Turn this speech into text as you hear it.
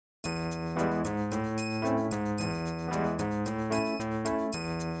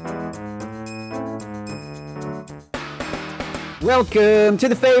Welcome to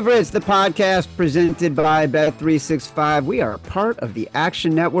The Favorites, the podcast presented by Bet365. We are part of the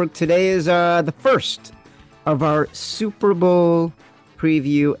Action Network. Today is the first of our Super Bowl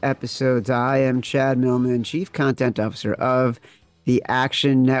preview episodes. I am Chad Millman, Chief Content Officer of the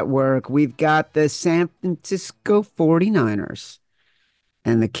Action Network. We've got the San Francisco 49ers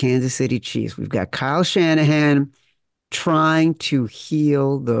and the Kansas City Chiefs. We've got Kyle Shanahan trying to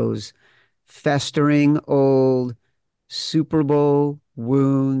heal those festering old Super Bowl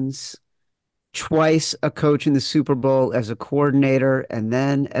wounds. Twice a coach in the Super Bowl as a coordinator and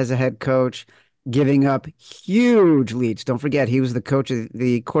then as a head coach, giving up huge leads. Don't forget, he was the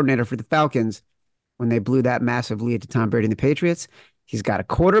coordinator for the Falcons when they blew that massive lead to Tom Brady and the Patriots. He's got a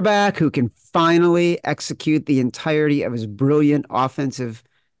quarterback who can finally execute the entirety of his brilliant offensive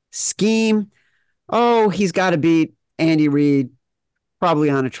scheme. Oh, he's got to beat Andy Reid, probably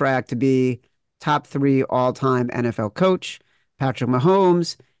on a track to be top 3 all-time NFL coach, Patrick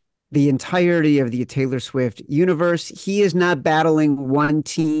Mahomes, the entirety of the Taylor Swift universe. He is not battling one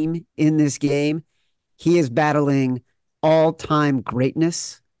team in this game. He is battling all-time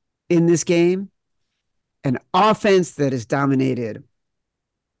greatness in this game. An offense that is dominated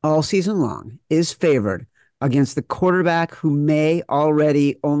all season long is favored against the quarterback who may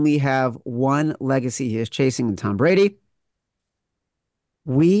already only have one legacy he is chasing in Tom Brady.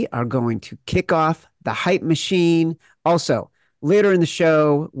 We are going to kick off the hype machine. Also, later in the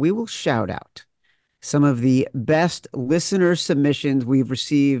show, we will shout out some of the best listener submissions we've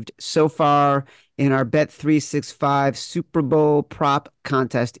received so far in our Bet365 Super Bowl prop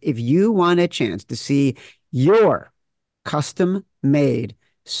contest. If you want a chance to see your custom-made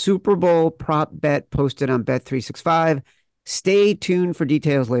Super Bowl prop bet posted on Bet365, stay tuned for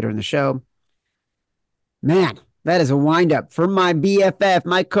details later in the show. Man, that is a wind-up for my BFF,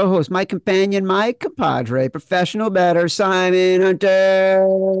 my co-host, my companion, my compadre, professional bettor, Simon Hunter.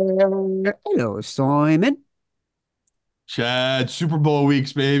 Hello, Simon. Chad, Super Bowl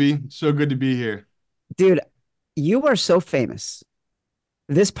weeks, baby. So good to be here. Dude, you are so famous.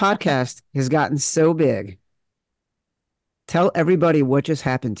 This podcast has gotten so big. Tell everybody what just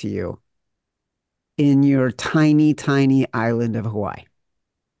happened to you in your tiny, tiny island of Hawaii.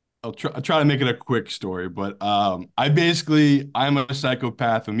 I'll try to make it a quick story, but I'm a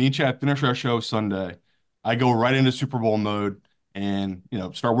psychopath. When me and Chad finish our show Sunday, I go right into Super Bowl mode and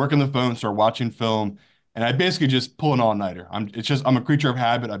start working the phone, start watching film, and I basically just pull an all-nighter. I'm a creature of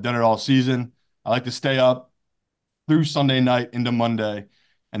habit. I've done it all season. I like to stay up through Sunday night into Monday,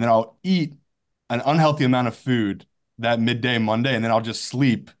 and then I'll eat an unhealthy amount of food that midday Monday, and then I'll just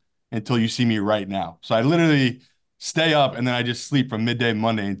sleep until you see me right now. So I literally stay up, and then I just sleep from midday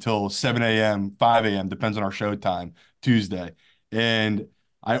Monday until 7 a.m., 5 a.m., depends on our show time, Tuesday. And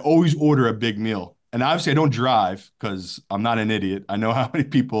I always order a big meal. And obviously, I don't drive because I'm not an idiot. I know how many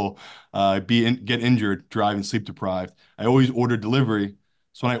people get injured driving sleep deprived. I always order delivery.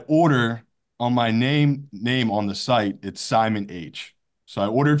 So when I order on my name on the site, it's Simon H. So I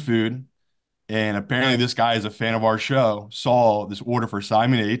ordered food, and apparently this guy is a fan of our show, saw this order for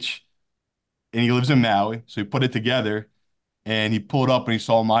Simon H., and he lives in Maui. So he put it together and he pulled up and he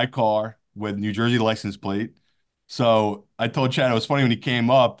saw my car with New Jersey license plate. So I told Chad, it was funny when he came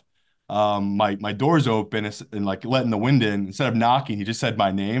up, my door's open and like letting the wind in. Instead of knocking, he just said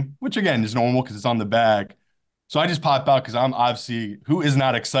my name, which again is normal because it's on the bag. So I just popped out because I'm obviously, who is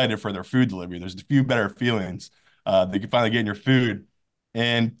not excited for their food delivery? There's a few better feelings that you can finally get in your food.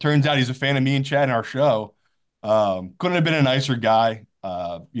 And turns out he's a fan of me and Chad in our show. Couldn't have been a nicer guy.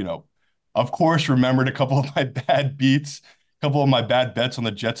 Of course, remembered a couple of my bad beats, a couple of my bad bets on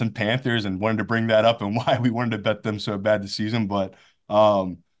the Jets and Panthers, and wanted to bring that up and why we wanted to bet them so bad this season. But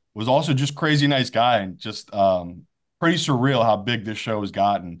was also just crazy nice guy and just pretty surreal how big this show has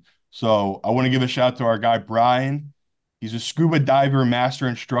gotten. So I want to give a shout out to our guy, Brian. He's a scuba diver master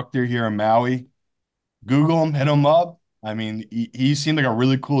instructor here in Maui. Google him, hit him up. I mean, he seemed like a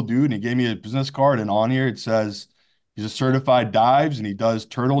really cool dude, and he gave me a business card, and on here it says he's a certified dives, and he does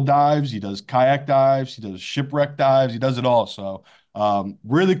turtle dives, he does kayak dives, he does shipwreck dives, he does it all. So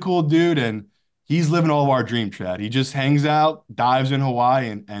really cool dude, and he's living all of our dream, Chad. He just hangs out, dives in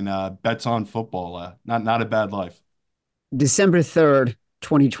Hawaii, and bets on football. Not a bad life. December 3rd,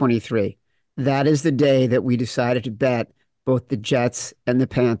 2023. That is the day that we decided to bet both the Jets and the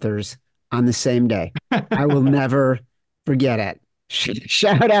Panthers on the same day. I will never forget it.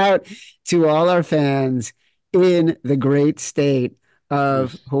 Shout out to all our fans in the great state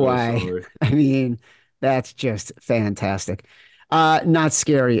of Hawaii. I mean, that's just fantastic. Not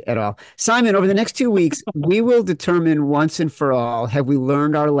scary at all. Simon, over the next 2 weeks, we will determine once and for all, have we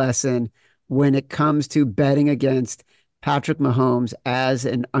learned our lesson when it comes to betting against Patrick Mahomes as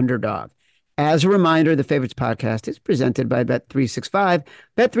an underdog. As a reminder, the Favorites podcast is presented by Bet365.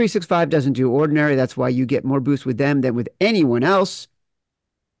 Bet365 doesn't do ordinary. That's why you get more boosts with them than with anyone else.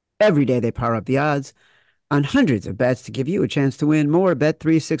 Every day they power up the odds on hundreds of bets to give you a chance to win more.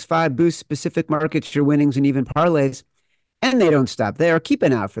 Bet365 boosts specific markets, your winnings, and even parlays. And they don't stop there. Keep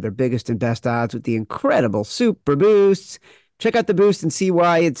an eye out for their biggest and best odds with the incredible Super Boosts. Check out the boost and see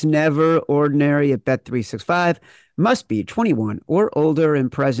why it's never ordinary at Bet365. Must be 21 or older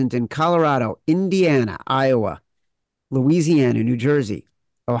and present in Colorado, Indiana, Iowa, Louisiana, New Jersey,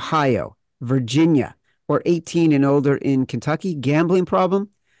 Ohio, Virginia, or 18 and older in Kentucky. Gambling problem?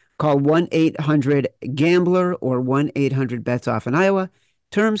 Call 1-800-GAMBLER or 1-800-BETS-OFF in Iowa.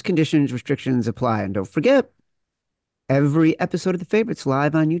 Terms, conditions, restrictions apply. And don't forget, every episode of The Favorites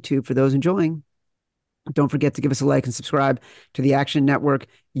live on YouTube for those enjoying. Don't forget to give us a like and subscribe to the Action Network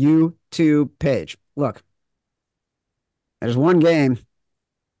YouTube page. Look, there's one game.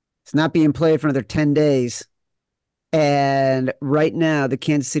 It's not being played for another 10 days. And right now, the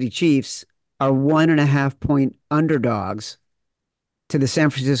Kansas City Chiefs are 1.5-point underdogs to the San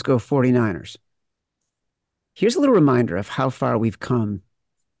Francisco 49ers. Here's a little reminder of how far we've come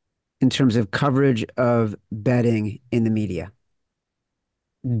in terms of coverage of betting in the media.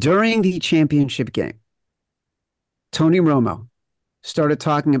 During the championship game, Tony Romo started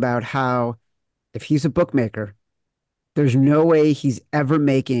talking about how if he's a bookmaker, there's no way he's ever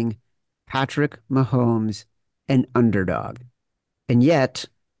making Patrick Mahomes an underdog. And yet,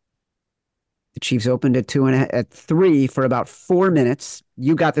 the Chiefs opened at 3 for about 4 minutes.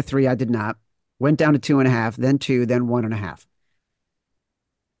 You got the 3, I did not. Went down to 2.5, then 2, then 1.5.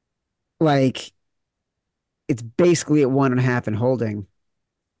 Like, it's basically at 1.5 and holding.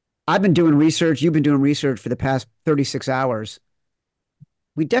 I've been doing research. You've been doing research for the past 36 hours.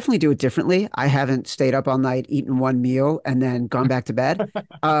 We definitely do it differently. I haven't stayed up all night, eaten one meal, and then gone back to bed.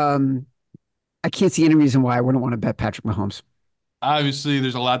 I can't see any reason why I wouldn't want to bet Patrick Mahomes. Obviously,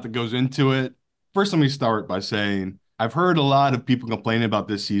 there's a lot that goes into it. First, let me start by saying I've heard a lot of people complaining about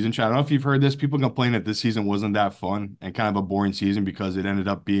this season. I don't know if you've heard this. People complain that this season wasn't that fun and kind of a boring season because it ended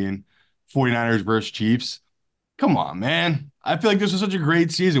up being 49ers versus Chiefs. Come on, man. I feel like this was such a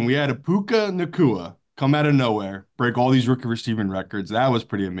great season. We had a Puka Nacua come out of nowhere, break all these rookie receiving records. That was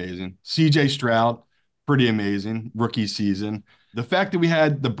pretty amazing. CJ Stroud, pretty amazing rookie season. The fact that we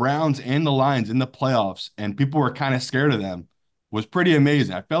had the Browns and the Lions in the playoffs and people were kind of scared of them was pretty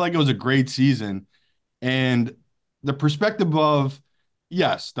amazing. I felt like it was a great season. And the perspective of,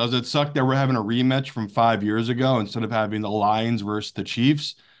 yes, does it suck that we're having a rematch from 5 years ago instead of having the Lions versus the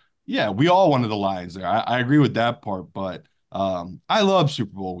Chiefs? Yeah, we all wanted the Lions there. I agree with that part, but I love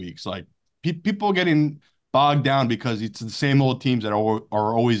Super Bowl weeks. Like people getting bogged down because it's the same old teams that are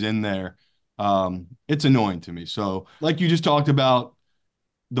always in there. It's annoying to me. So, like you just talked about,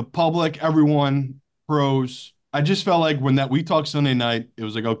 the public, everyone, pros. I just felt like when that we talked Sunday night, it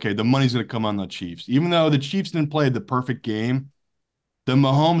was like, okay, the money's going to come on the Chiefs. Even though the Chiefs didn't play the perfect game, the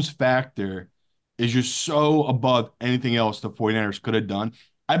Mahomes factor is just so above anything else the 49ers could have done.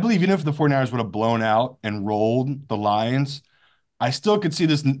 I believe even if the 49ers would have blown out and rolled the Lions, I still could see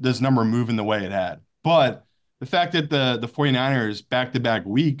this number moving the way it had. But the fact that the 49ers back-to-back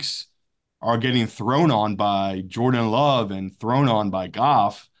weeks are getting thrown on by Jordan Love and thrown on by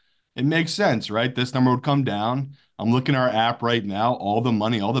Goff, it makes sense, right? This number would come down. I'm looking at our app right now. All the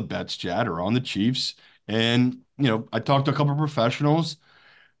money, all the bets, Chad, are on the Chiefs. And, I talked to a couple of professionals.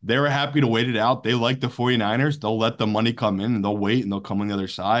 They were happy to wait it out. They like the 49ers. They'll let the money come in and they'll wait and they'll come on the other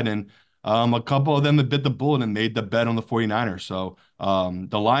side. And a couple of them have bit the bullet and made the bet on the 49ers. So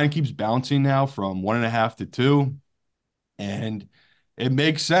the line keeps bouncing now from 1.5 to 2. And it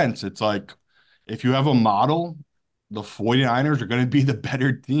makes sense. It's like if you have a model, the 49ers are going to be the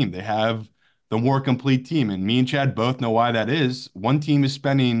better team. They have the more complete team. And me and Chad both know why that is. One team is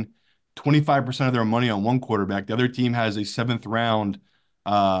spending 25% of their money on one quarterback. The other team has a seventh round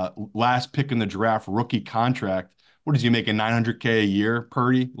last pick in the draft rookie contract. What is he making? 900K a year,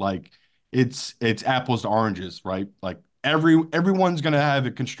 Purdy? Like it's apples to oranges, right? Like everyone's gonna have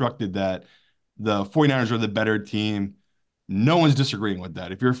it constructed that the 49ers are the better team. No one's disagreeing with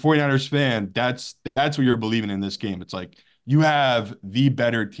that. If you're a 49ers fan, that's what you're believing in this game. It's like you have the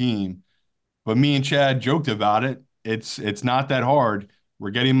better team. But me and Chad joked about it. It's not that hard. We're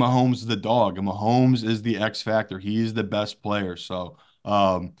getting Mahomes as the dog, and Mahomes is the X factor. He's the best player. So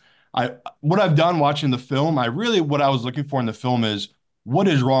I what I've done watching the film, what I was looking for in the film is what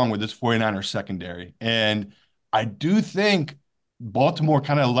is wrong with this 49ers secondary. And I do think Baltimore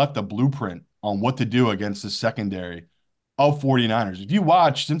kind of left a blueprint on what to do against the secondary of 49ers. If you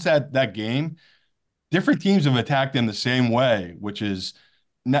watch since that game, different teams have attacked them the same way, which is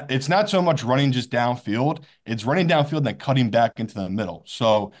it's not so much running just downfield, it's running downfield and then cutting back into the middle.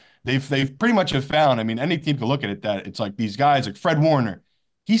 So they've pretty much have found, I mean, any team can look at it that it's like these guys like Fred Warner,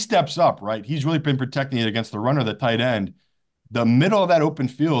 he steps up, right? He's really been protecting it against the runner, the tight end. The middle of that open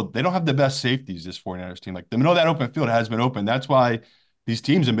field, they don't have the best safeties, this 49ers team. Like the middle of that open field has been open. That's why these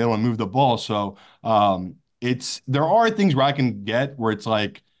teams have been able to move the ball. So it's there are things where I can get where it's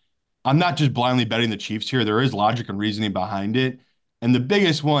like I'm not just blindly betting the Chiefs here. There is logic and reasoning behind it. And the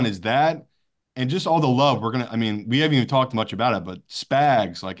biggest one is that, and just all the love I mean, we haven't even talked much about it, but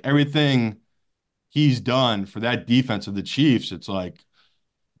Spags, like everything he's done for that defense of the Chiefs, it's like,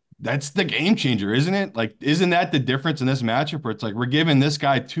 that's the game changer, isn't it? Like, isn't that the difference in this matchup where it's like we're giving this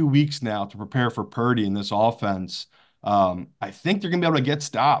guy 2 weeks now to prepare for Purdy in this offense? I think they're gonna be able to get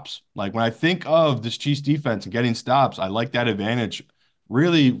stops. Like when I think of this Chiefs defense and getting stops, I like that advantage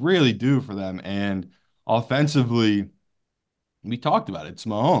really, really do for them. And offensively, we talked about it. It's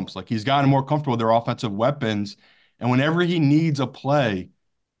Mahomes. Like he's gotten more comfortable with their offensive weapons. And whenever he needs a play,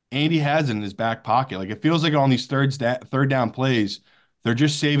 Andy has it in his back pocket. Like it feels like on these third down plays, they're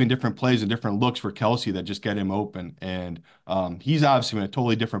just saving different plays and different looks for Kelsey that just get him open. And he's obviously been a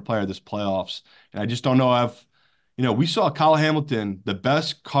totally different player this playoffs. And I just don't know if, we saw Kyle Hamilton, the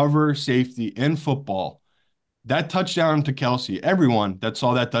best cover safety in football, that touchdown to Kelsey, everyone that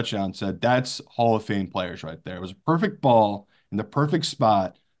saw that touchdown said that's Hall of Fame players right there. It was a perfect ball in the perfect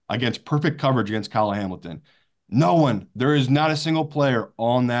spot against perfect coverage against Kyle Hamilton. No one, there is not a single player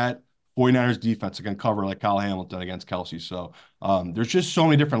on that 49ers defense that can cover like Kyle Hamilton against Kelsey. So there's just so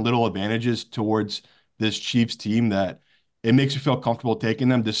many different little advantages towards this Chiefs team that it makes you feel comfortable taking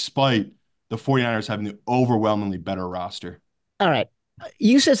them despite the 49ers having the overwhelmingly better roster. All right.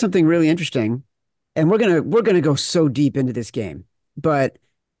 You said something really interesting, and we're gonna go so deep into this game. But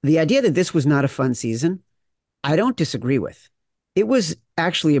the idea that this was not a fun season, I don't disagree with. It was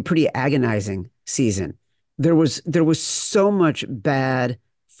actually a pretty agonizing season. There was so much bad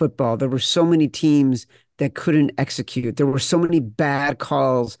football. There were so many teams that couldn't execute. There were so many bad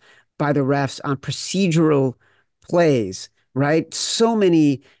calls by the refs on procedural plays, right? So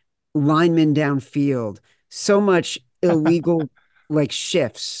many linemen downfield, so much illegal like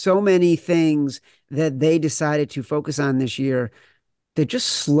shifts, so many things that they decided to focus on this year that just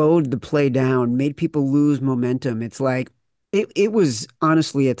slowed the play down, made people lose momentum. It's like it was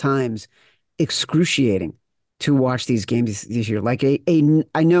honestly at times excruciating to watch these games this year. Like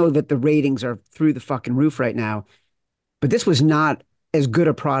I know that the ratings are through the fucking roof right now, but this was not as good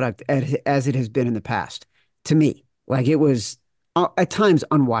a product as it has been in the past to me. Like it was at times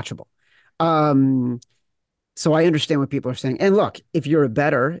unwatchable. Um, so I understand what people are saying. And look, if you're a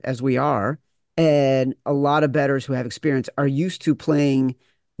bettor, as we are, and a lot of bettors who have experience are used to betting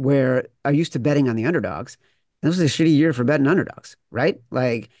on the underdogs. This was a shitty year for betting underdogs, right?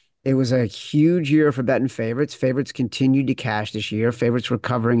 Like it was a huge year for betting favorites. Favorites continued to cash this year. Favorites were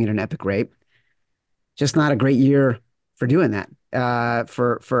covering at an epic rate. Just not a great year for doing that,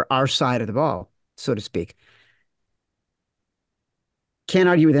 for our side of the ball, so to speak. Can't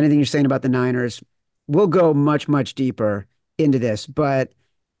argue with anything you're saying about the Niners. We'll go much, much deeper into this, but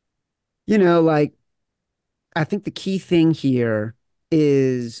like I think the key thing here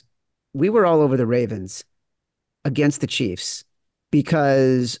is we were all over the Ravens against the Chiefs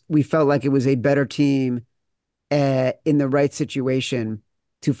because we felt like it was a better team in the right situation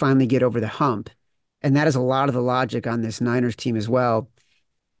to finally get over the hump. And that is a lot of the logic on this Niners team as well.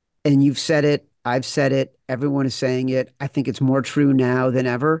 And you've said it, I've said it, everyone is saying it. I think it's more true now than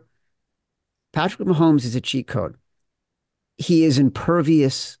ever. Patrick Mahomes is a cheat code. He is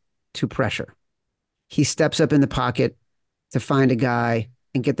impervious to pressure. He steps up in the pocket to find a guy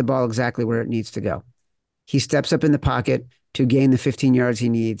and get the ball exactly where it needs to go. He steps up in the pocket to gain the 15 yards he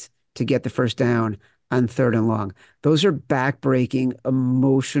needs to get the first down on third and long. Those are backbreaking,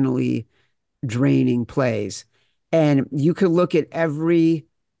 emotionally draining plays. And you could look at every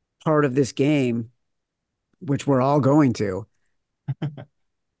part of this game, which we're all going to,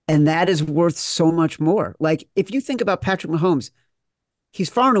 and that is worth so much more. Like if you think about Patrick Mahomes, he's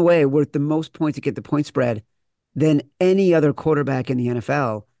far and away worth the most points to get the point spread than any other quarterback in the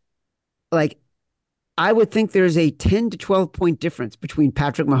NFL. Like I would think there's a 10 to 12 point difference between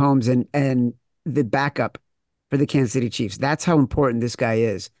Patrick Mahomes and the backup for the Kansas City Chiefs. That's how important this guy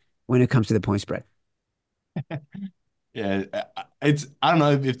is when it comes to the point spread. Yeah, I don't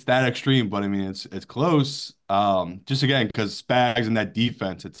know if it's that extreme, but I mean it's close. Just again, because Spags and that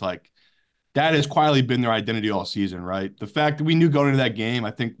defense, it's like that has quietly been their identity all season, right? The fact that we knew going into that game,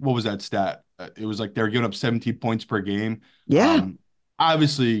 I think what was that stat? It was like they were giving up 17 points per game. Yeah.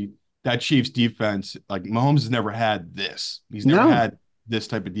 Obviously that Chiefs defense, like Mahomes has never had this. He's never No. had this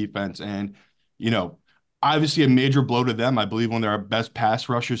type of defense. And, you know, obviously a major blow to them. I believe one of their best pass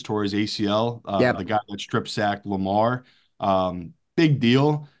rushers tore his ACL, Yep. the guy that strip sacked Lamar. Big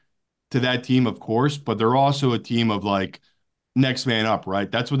deal to that team, of course, but they're also a team of like next man up, right?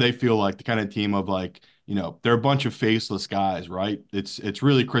 That's what they feel like, the kind of team of like, they're a bunch of faceless guys, right? It's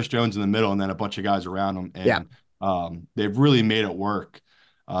really Chris Jones in the middle and then a bunch of guys around him, Yep. and they've really made it work.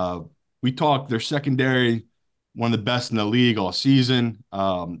 Uh, we talked their secondary, one of the best in the league all season.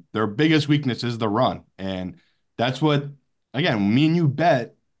 Their biggest weakness is the run, and that's what, again, me and you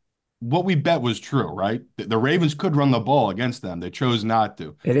bet. What we bet was true, right? The Ravens could run the ball against them. They chose not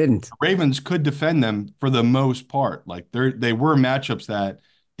to. It didn't. Ravens could defend them for the most part. Like they were matchups that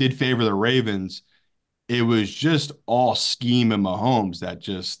did favor the Ravens. It was just all scheme and Mahomes that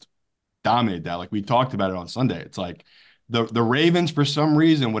just dominated that. Like we talked about it on Sunday. It's like the Ravens, for some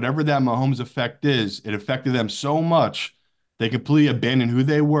reason, whatever that Mahomes effect is, it affected them so much they completely abandoned who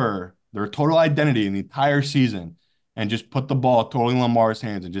they were, their total identity in the entire season, and just put the ball totally in Lamar's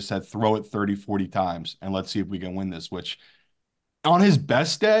hands and just said throw it 30, 40 times and let's see if we can win this, which on his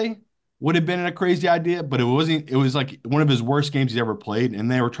best day would have been a crazy idea, but it wasn't. It was like one of his worst games he's ever played, and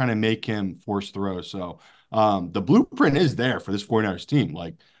they were trying to make him force throws. So the blueprint is there for this 49ers team.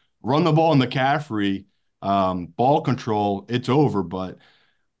 Like run the ball in McCaffrey, ball control, it's over. But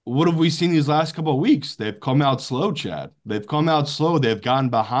what have we seen these last couple of weeks? They've come out slow, Chad. They've come out slow. They've gotten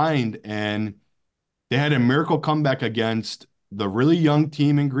behind, and they had a miracle comeback against the really young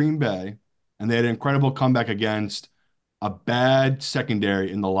team in Green Bay, and they had an incredible comeback against a bad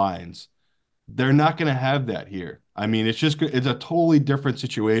secondary in the Lions. They're not going to have that here. I mean, it's a totally different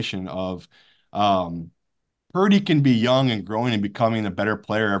situation of um, Purdy can be young and growing and becoming a better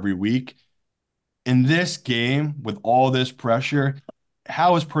player every week. In this game, with all this pressure,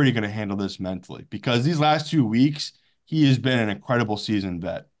 how is Purdy going to handle this mentally? Because these last 2 weeks, he has been an incredible season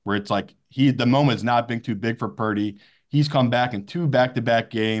vet, where it's like the moment's not been too big for Purdy. He's come back in two back-to-back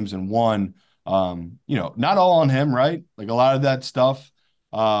games and won. Not all on him, right? Like a lot of that stuff.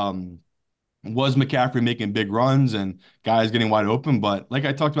 Was McCaffrey making big runs and guys getting wide open. But like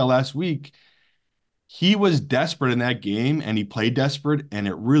I talked about last week, he was desperate in that game and he played desperate and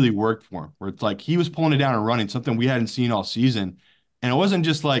it really worked for him. Where it's like he was pulling it down and running, something we hadn't seen all season. And it wasn't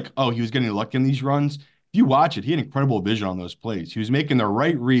just like, oh, he was getting lucky in these runs. If you watch it, he had incredible vision on those plays. He was making the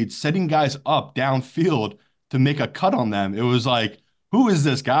right reads, setting guys up downfield to make a cut on them. It was like, who is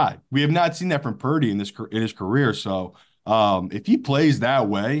this guy? We have not seen that from Purdy in his career. So if he plays that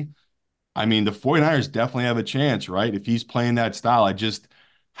way, I mean, the 49ers definitely have a chance, right? If he's playing that style,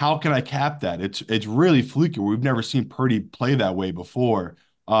 how can I cap that? It's really fluky. We've never seen Purdy play that way before.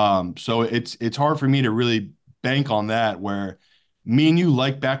 So it's hard for me to really bank on that where me and you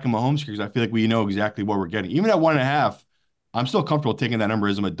like back in Mahomes because I feel like we know exactly what we're getting. Even at 1.5, I'm still comfortable taking that number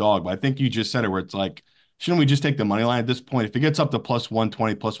as I'm a dog, but I think you just said it where it's like, shouldn't we just take the money line at this point? If it gets up to plus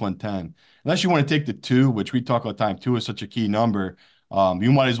 120, plus 110, unless you want to take the two, which we talk all the time, two is such a key number.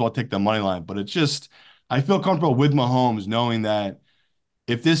 You might as well take the money line. But it's just, I feel comfortable with Mahomes knowing that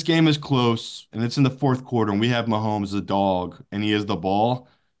if this game is close and it's in the fourth quarter and we have Mahomes as a dog and he is the ball,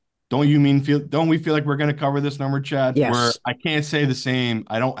 don't we feel like we're going to cover this number, Chad? Where Yes. I can't say the same.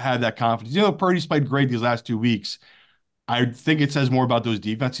 I don't have that confidence. Purdy's played great these last 2 weeks. I think it says more about those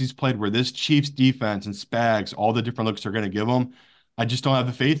defenses he's played, where this Chiefs defense and Spags, all the different looks they're going to give him. I just don't have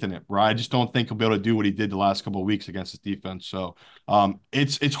the faith in it, where I just don't think he'll be able to do what he did the last couple of weeks against this defense. So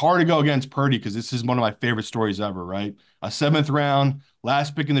it's hard to go against Purdy because this is one of my favorite stories ever, right? A seventh round,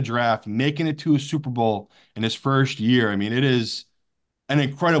 last pick in the draft, making it to a Super Bowl in his first year. I mean, it is an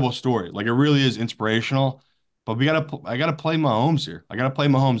incredible story. Like it really is inspirational. But I gotta play Mahomes here. I gotta play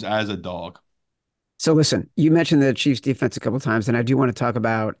Mahomes as a dog. So listen, you mentioned the Chiefs defense a couple of times, and I do want to talk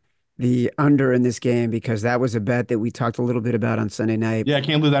about the under in this game because that was a bet that we talked a little bit about on Sunday night Yeah, I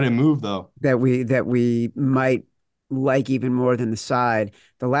can't believe that didn't move though. that we might like even more than the side.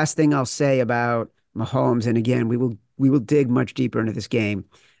 The last thing I'll say about Mahomes, and again, we will dig much deeper into this game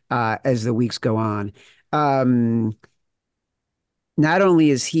as the weeks go on. Um, Not only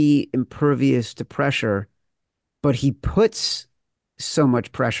is he impervious to pressure, but he puts so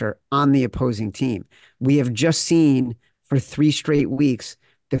much pressure on the opposing team. We have just seen for 3 straight weeks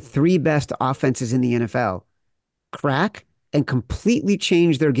the three best offenses in the NFL crack and completely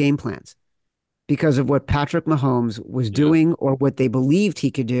change their game plans because of what Patrick Mahomes was Yeah. doing or what they believed he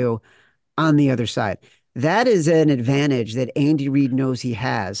could do on the other side. That is an advantage that Andy Reid knows he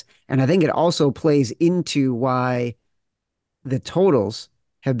has. And I think it also plays into why the totals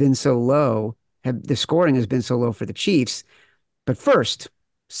have been so low, the scoring has been so low for the Chiefs. But first,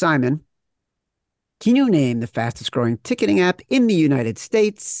 Simon, can you name the fastest growing ticketing app in the United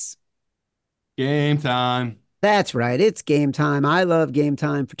States? Game time. That's right. It's Game Time. I love Game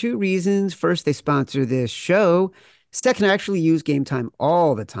Time for two reasons. First, they sponsor this show. Second, I actually use Game Time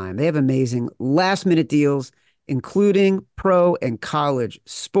all the time. They have amazing last minute deals, including pro and college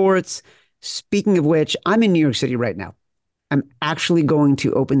sports. Speaking of which, I'm in New York City right now. I'm actually going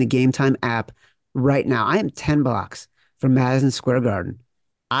to open the Game Time app right now. I am 10 blocks from Madison Square Garden.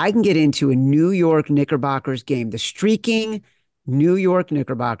 I can get into a New York Knickerbockers game, the streaking New York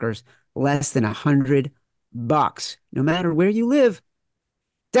Knickerbockers, less than $100, no matter where you live.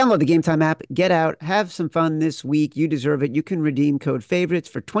 Download the Game Time app, get out, have some fun this week. You deserve it. You can redeem code favorites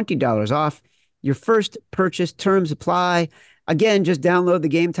for $20 off your first purchase. Terms apply. Again, just download the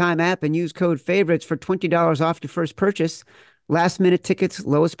Game Time app and use code favorites for $20 off your first purchase. Last minute tickets,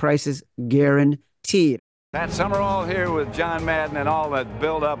 lowest prices guaranteed. Matt Summerall here with John Madden, and all that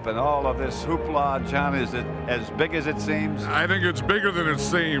build-up and all of this hoopla. John, is it as big as it seems? I think it's bigger than it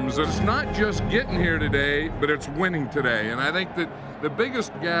seems. It's not just getting here today, but it's winning today. And I think that the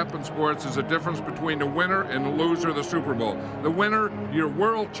biggest gap in sports is the difference between the winner and the loser of the Super Bowl. The winner, you're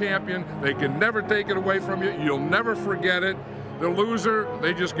world champion. They can never take it away from you. You'll never forget it. The loser,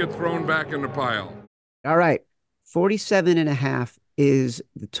 they just get thrown back in the pile. All right. 47.5 is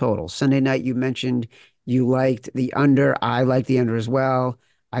the total. Sunday night, you mentioned you liked the under. I like the under as well.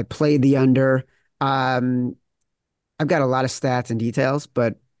 I played the under. I've got a lot of stats and details,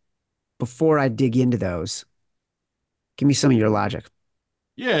 but before I dig into those, give me some of your logic.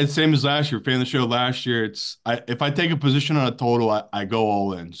 Yeah, it's same as last year. Fan of the show last year. If I take a position on a total, I go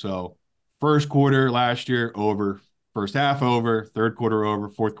all in. So first quarter last year over, first half over, third quarter over,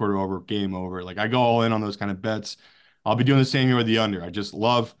 fourth quarter over, game over. Like I go all in on those kind of bets. I'll be doing the same here with the under. I just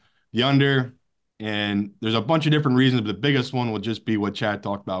love the under. And there's a bunch of different reasons, but the biggest one will just be what Chad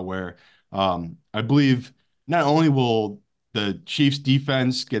talked about, where I believe not only will the Chiefs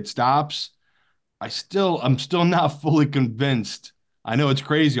defense get stops, I'm still not fully convinced. I know it's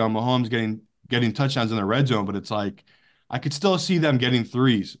crazy on Mahomes getting touchdowns in the red zone, but it's like I could still see them getting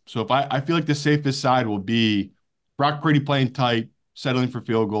threes. So if I feel like the safest side will be Brock Purdy playing tight, settling for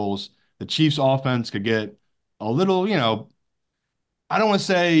field goals. The Chiefs offense could get a little, I don't want to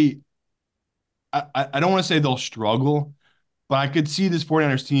say I don't want to say they'll struggle, but I could see this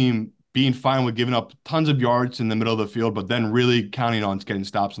 49ers team being fine with giving up tons of yards in the middle of the field, but then really counting on getting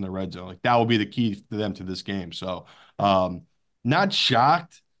stops in the red zone. Like that will be the key to them to this game. So not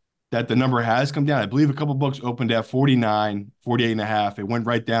shocked that the number has come down. I believe a couple books opened at 49, 48 and a half. It went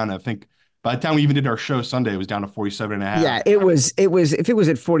right down. I think by the time we even did our show Sunday, it was down to 47 and a half. Yeah, it was, if it was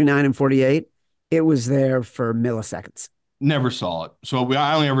at 49 and 48, it was there for milliseconds. Never saw it. So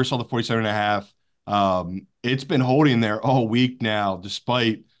I only ever saw the 47 and a half. It's been holding there all week now,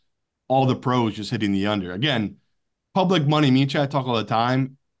 despite all the pros just hitting the under. Again, public money, me and Chad talk all the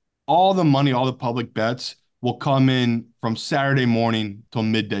time. All the money, all the public bets will come in from Saturday morning till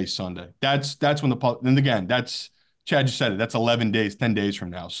midday Sunday. That's when the public, and again, that's Chad just said it. That's 11 days, 10 days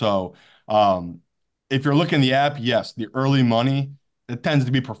from now. So if you're looking at the app, yes, the early money, it tends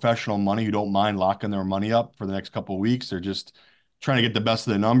to be professional money who don't mind locking their money up for the next couple of weeks. They're just trying to get the best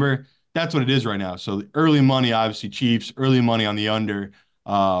of the number. That's what it is right now. So the early money, obviously Chiefs, early money on the under.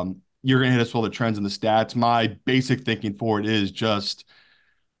 You're going to hit us with all the trends and the stats. My basic thinking for it is just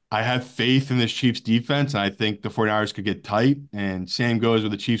I have faith in this Chiefs defense, and I think the 49ers could get tight. And same goes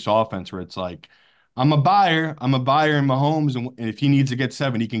with the Chiefs offense, where it's like, I'm a buyer. I'm a buyer in Mahomes, and if he needs to get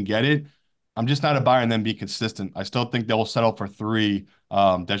 7, he can get it. I'm just not a buyer in them being consistent. I still think they'll settle for 3.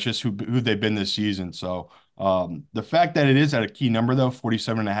 That's just who they've been this season. So the fact that it is at a key number, though,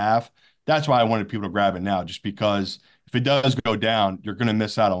 47 and a half, that's why I wanted people to grab it now, just because if it does go down, you're going to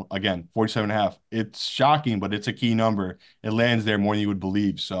miss out on, again, 47 and a half. It's shocking, but it's a key number. It lands there more than you would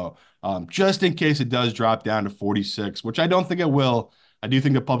believe. So just in case it does drop down to 46, which I don't think it will, I do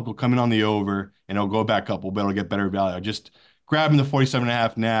think the public will come in on the over and it'll go back up. We'll be able to get better value. I just grabbing the 47 and a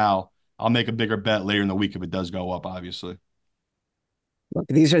half now. I'll make a bigger bet later in the week if it does go up, obviously. Look,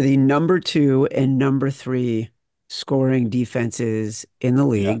 these are the number 2 and number 3 scoring defenses in the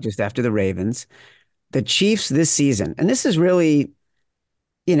league, just after the Ravens. The Chiefs this season, and this is really,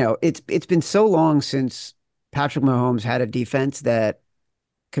 it's been so long since Patrick Mahomes had a defense that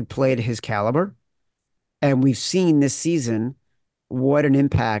could play to his caliber. And we've seen this season what an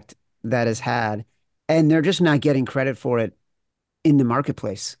impact that has had. And they're just not getting credit for it in the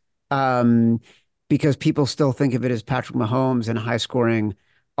marketplace. Because people still think of it as Patrick Mahomes and a high scoring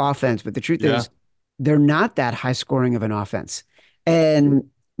offense. But the truth is, they're not that high scoring of an offense. And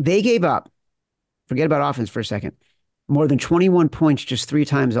they gave up, forget about offense for a second. more than 21 points just 3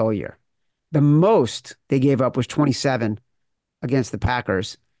 times all year. The most they gave up was 27 against the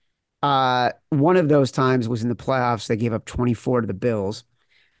Packers. One of those times was in the playoffs. They gave up 24 to the Bills.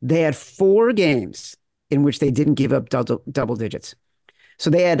 They had 4 games in which they didn't give up double digits. So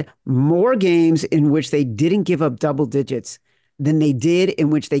they had more games in which they didn't give up double digits than they did in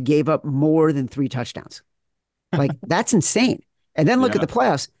which they gave up more than 3 touchdowns. Like, that's insane. And then look at the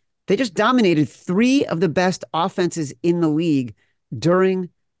playoffs. They just dominated 3 of the best offenses in the league during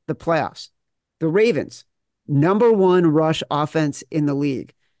the playoffs. The Ravens, #1 rush offense in the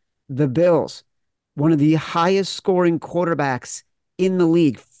league. The Bills, one of the highest scoring quarterbacks in the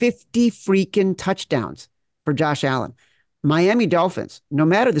league, 50 freaking touchdowns for Josh Allen. Miami Dolphins, no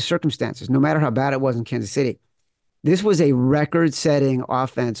matter the circumstances, no matter how bad it was in Kansas City, this was a record-setting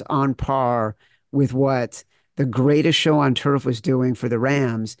offense on par with what the greatest show on turf was doing for the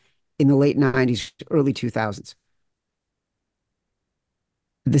Rams in the late 90s, early 2000s.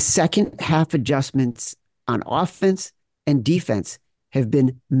 The second half adjustments on offense and defense have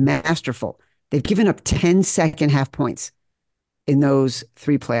been masterful. They've given up 10 second half points in those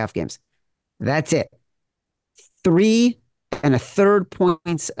 3 playoff games. That's it. 3 1/3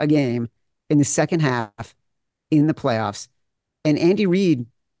 points a game in the second half in the playoffs. And Andy Reid,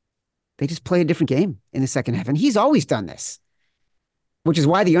 they just play a different game in the second half. And he's always done this, which is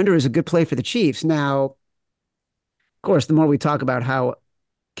why the under is a good play for the Chiefs. Now, of course, the more we talk about how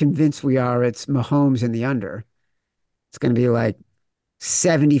convinced we are it's Mahomes in the under, it's going to be like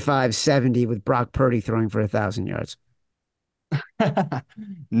 75-70 with Brock Purdy throwing for 1,000 yards.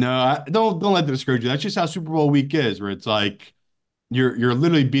 No, don't let that discourage you. That's just how Super Bowl week is, where it's like you're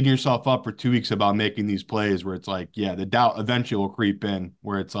literally beating yourself up for 2 weeks about making these plays, where it's like, yeah, the doubt eventually will creep in,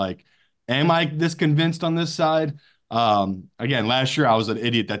 where it's like, am I this convinced on this side? Again, last year I was an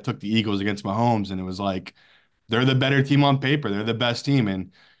idiot that took the Eagles against Mahomes, and it was like, they're the better team on paper. They're the best team,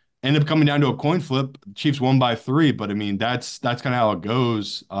 and ended up coming down to a coin flip. Chiefs won by 3, but I mean, that's kind of how it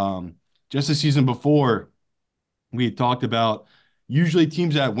goes. Just the season before, we had talked about usually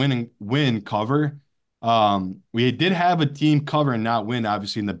teams that win cover. We did have a team cover and not win,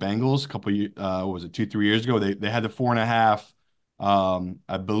 obviously, in the Bengals a couple of what was it, 2-3 years ago? They had the 4.5.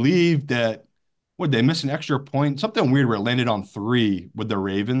 I believe that they missed an extra point, something weird where it landed on 3 with the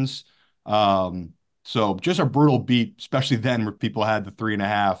Ravens. So just a brutal beat, especially then where people had the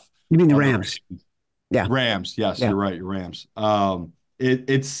 3.5. You mean the Rams? Yeah. Rams. Yes, Yeah. You're right. Your Rams.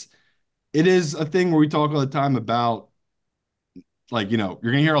 It is a thing where we talk all the time about, like, you're going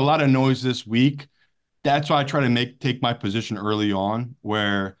to hear a lot of noise this week. That's why I try to take my position early on,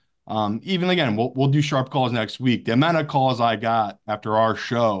 where even again, we'll do sharp calls next week. The amount of calls I got after our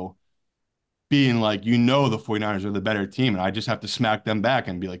show being like, the 49ers are the better team, and I just have to smack them back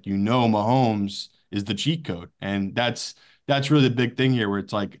and be like, Mahomes is the cheat code. And that's really the big thing here, where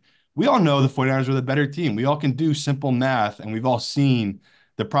it's like, we all know the 49ers are the better team. We all can do simple math, and we've all seen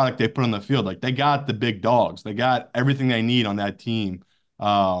the product they put on the field. Like, they got the big dogs. They got everything they need on that team.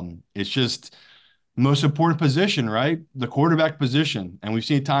 It's just the most important position, right? The quarterback position. And we've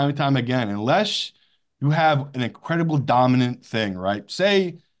seen it time and time again. Unless you have an incredible dominant thing, right?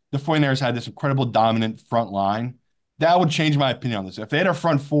 Say the 49ers had this incredible dominant front line, that would change my opinion on this. If they had a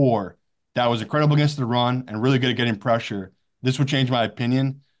front 4 that was incredible against the run and really good at getting pressure, this would change my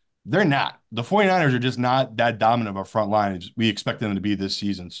opinion. They're not. The 49ers are just not that dominant of a front line as we expect them to be this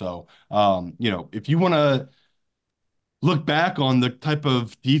season. So, if you want to look back on the type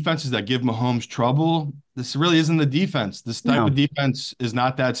of defenses that give Mahomes trouble, this really isn't the defense. This type of defense is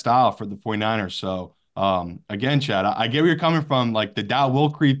not that style for the 49ers. So, again, Chad, I get where you're coming from. Like, the doubt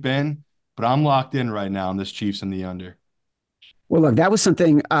will creep in, but I'm locked in right now on this Chiefs and the under. Well, look, that was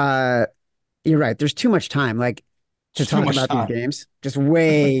something, you're right. There's too much time, to talk about time. these games. Just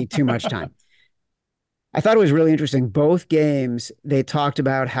way too much time. I thought it was really interesting. Both games, they talked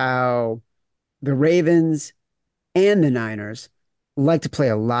about how the Ravens and the Niners like to play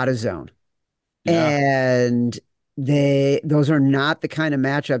a lot of zone. Yeah. And those are not the kind of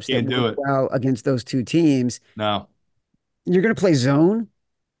matchups Can't that do work it. well against those two teams. No. You're going to play zone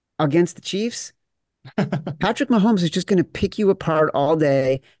against the Chiefs. Patrick Mahomes is just going to pick you apart all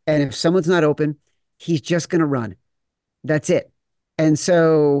day. And if someone's not open, he's just going to run. That's it. And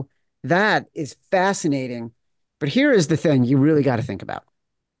so that is fascinating. But here is the thing you really got to think about.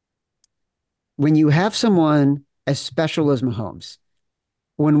 When you have someone as special as Mahomes,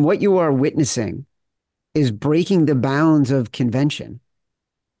 when what you are witnessing is breaking the bounds of convention,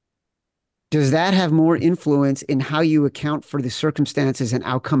 does that have more influence in how you account for the circumstances and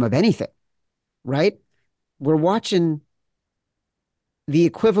outcome of anything? Right? We're watching the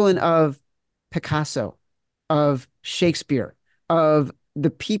equivalent of Picasso of Shakespeare, of the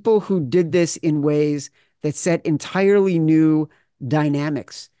people who did this in ways that set entirely new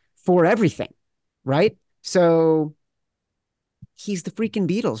dynamics for everything, right? So he's the freaking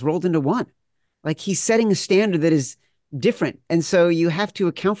Beatles rolled into one. Like he's setting a standard that is different. And so you have to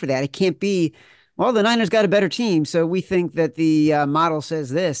account for that. It can't be, well, the Niners got a better team, so we think that the model says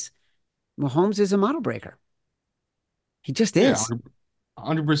this. Mahomes is a model breaker. He just Yeah, is.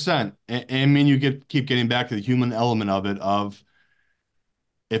 100%. And I mean, keep getting back to the human element of it, of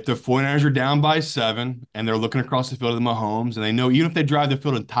if the 49ers are down by 7 and they're looking across the field at Mahomes, and they know even if they drive the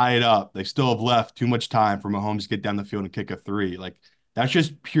field and tie it up, they still have left too much time for Mahomes to get down the field and kick a 3. Like that's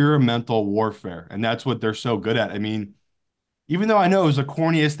just pure mental warfare. And that's what they're so good at. I mean, even though I know it was the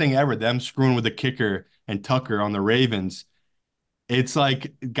corniest thing ever, them screwing with the kicker and Tucker on the Ravens, it's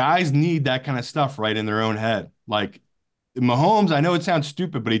like guys need that kind of stuff right in their own head. Like Mahomes, I know it sounds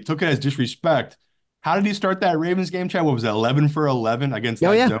stupid, but he took it as disrespect. How did he start that Ravens game, Chad? What was that, 11 for 11 against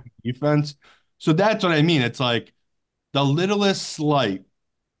Oh, that yeah. zone defense? So that's what I mean. It's like the littlest slight,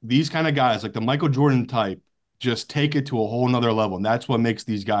 these kind of guys, like the Michael Jordan type, just take it to a whole nother level. And that's what makes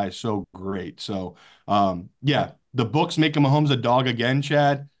these guys so great. So, yeah, the books making Mahomes a dog again,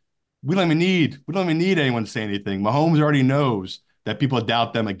 Chad. We don't even need anyone to say anything. Mahomes already knows that people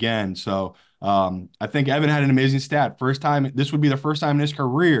doubt them again. So I think Evan had an amazing stat. This would be the first time in his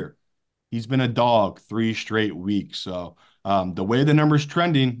career he's been a dog 3 straight weeks. So the way the number's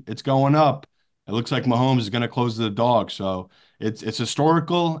trending, it's going up. It looks like Mahomes is going to close the dog. So it's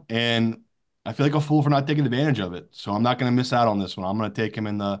historical, and I feel like a fool for not taking advantage of it. So I'm not going to miss out on this one. I'm going to take him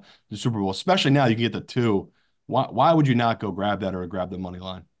in the Super Bowl, especially now you can get the 2. Why would you not go grab that or grab the money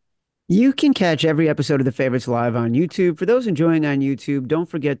line? You can catch every episode of The Favorites live on YouTube. For those enjoying on YouTube, don't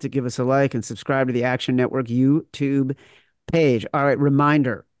forget to give us a like and subscribe to the Action Network YouTube page. All right,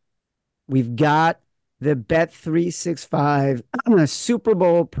 reminder, we've got the Bet365 Super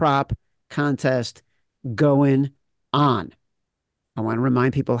Bowl prop contest going on. I want to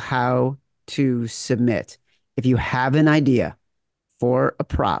remind people how to submit. If you have an idea for a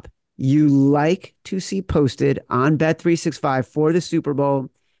prop you like to see posted on Bet365 for the Super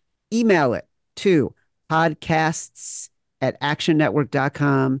Bowl, email it to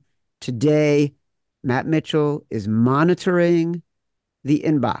podcasts@actionnetwork.com. Today, Matt Mitchell is monitoring the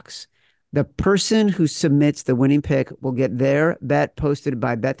inbox. The person who submits the winning pick will get their bet posted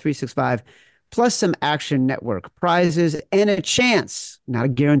by Bet365, plus some Action Network prizes and a chance, not a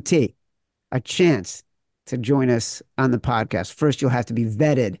guarantee, a chance to join us on the podcast. First, you'll have to be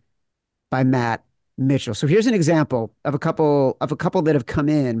vetted by Matt Mitchell. So here's an example of a couple that have come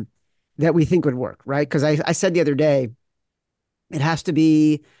in that we think would work, right? Because I said the other day, it has to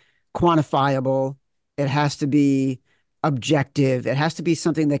be quantifiable. It has to be objective. It has to be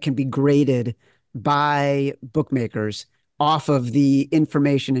something that can be graded by bookmakers off of the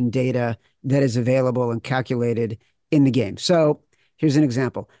information and data that is available and calculated in the game. So here's an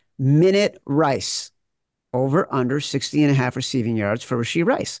example. Minute Rice, over under 60.5 receiving yards for Rashee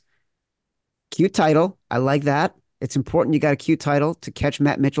Rice. Cute title. I like that. It's important you got a cute title to catch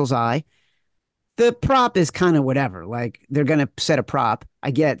Matt Mitchell's eye. The prop is kind of whatever. Like they're going to set a prop.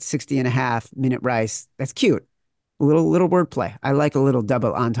 I get 60.5 Minute Rice. That's cute. A little wordplay. I like a little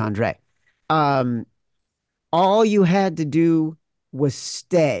double entendre. All you had to do was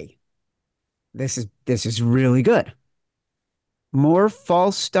stay. This is really good. More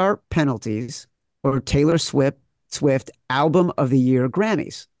false start penalties or Taylor Swift Album of the Year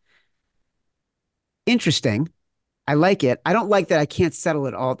Grammys. Interesting. I like it. I don't like that I can't settle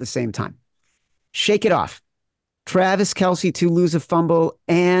it all at the same time. Shake it off. Travis Kelce to lose a fumble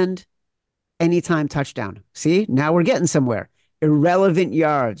and anytime touchdown. See, now we're getting somewhere. Irrelevant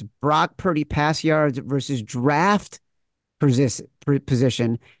yards. Brock Purdy pass yards versus draft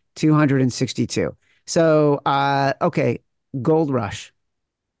position 262. So, okay, Gold Rush.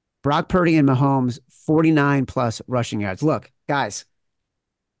 Brock Purdy and Mahomes 49 plus rushing yards. Look, guys,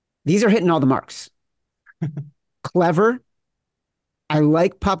 these are hitting all the marks. Clever. I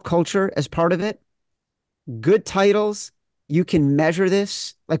like pop culture as part of it. Good titles. You can measure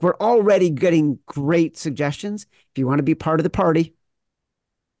this. Like we're already getting great suggestions. If you want to be part of the party,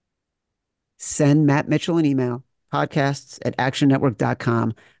 send Matt Mitchell an email,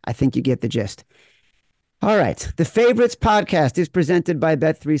 podcasts@actionnetwork.com. I think you get the gist. All right. The Favorites podcast is presented by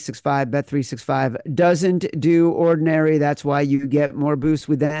Bet365. Bet365 doesn't do ordinary. That's why you get more boosts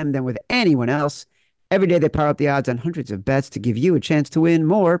with them than with anyone else. Every day they power up the odds on hundreds of bets to give you a chance to win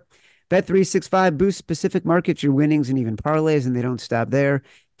more. Bet365 boosts specific markets, your winnings, and even parlays, and they don't stop there.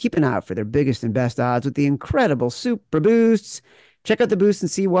 Keep an eye out for their biggest and best odds with the incredible Super Boosts. Check out the boost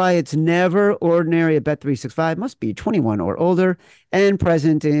and see why it's never ordinary at Bet365. Must be 21 or older and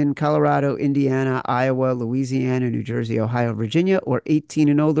present in Colorado, Indiana, Iowa, Louisiana, New Jersey, Ohio, Virginia, or 18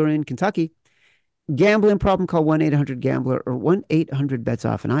 and older in Kentucky. Gambling problem, call 1-800-GAMBLER or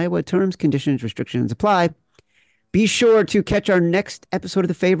 1-800-BETS-OFF in Iowa. Terms, conditions, restrictions apply. Be sure to catch our next episode of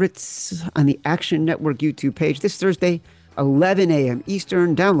The Favorites on the Action Network YouTube page this Thursday, 11 a.m.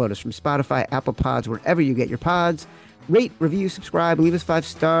 Eastern. Download us from Spotify, Apple Pods, wherever you get your pods. Rate, review, subscribe, leave us 5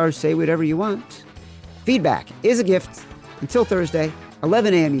 stars, say whatever you want. Feedback is a gift. Until Thursday,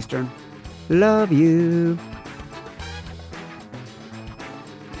 11 a.m. Eastern. Love you.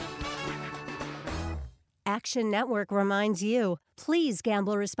 Action Network reminds you, please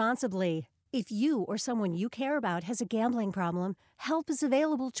gamble responsibly. If you or someone you care about has a gambling problem, help is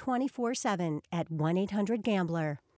available 24/7 at 1-800-GAMBLER.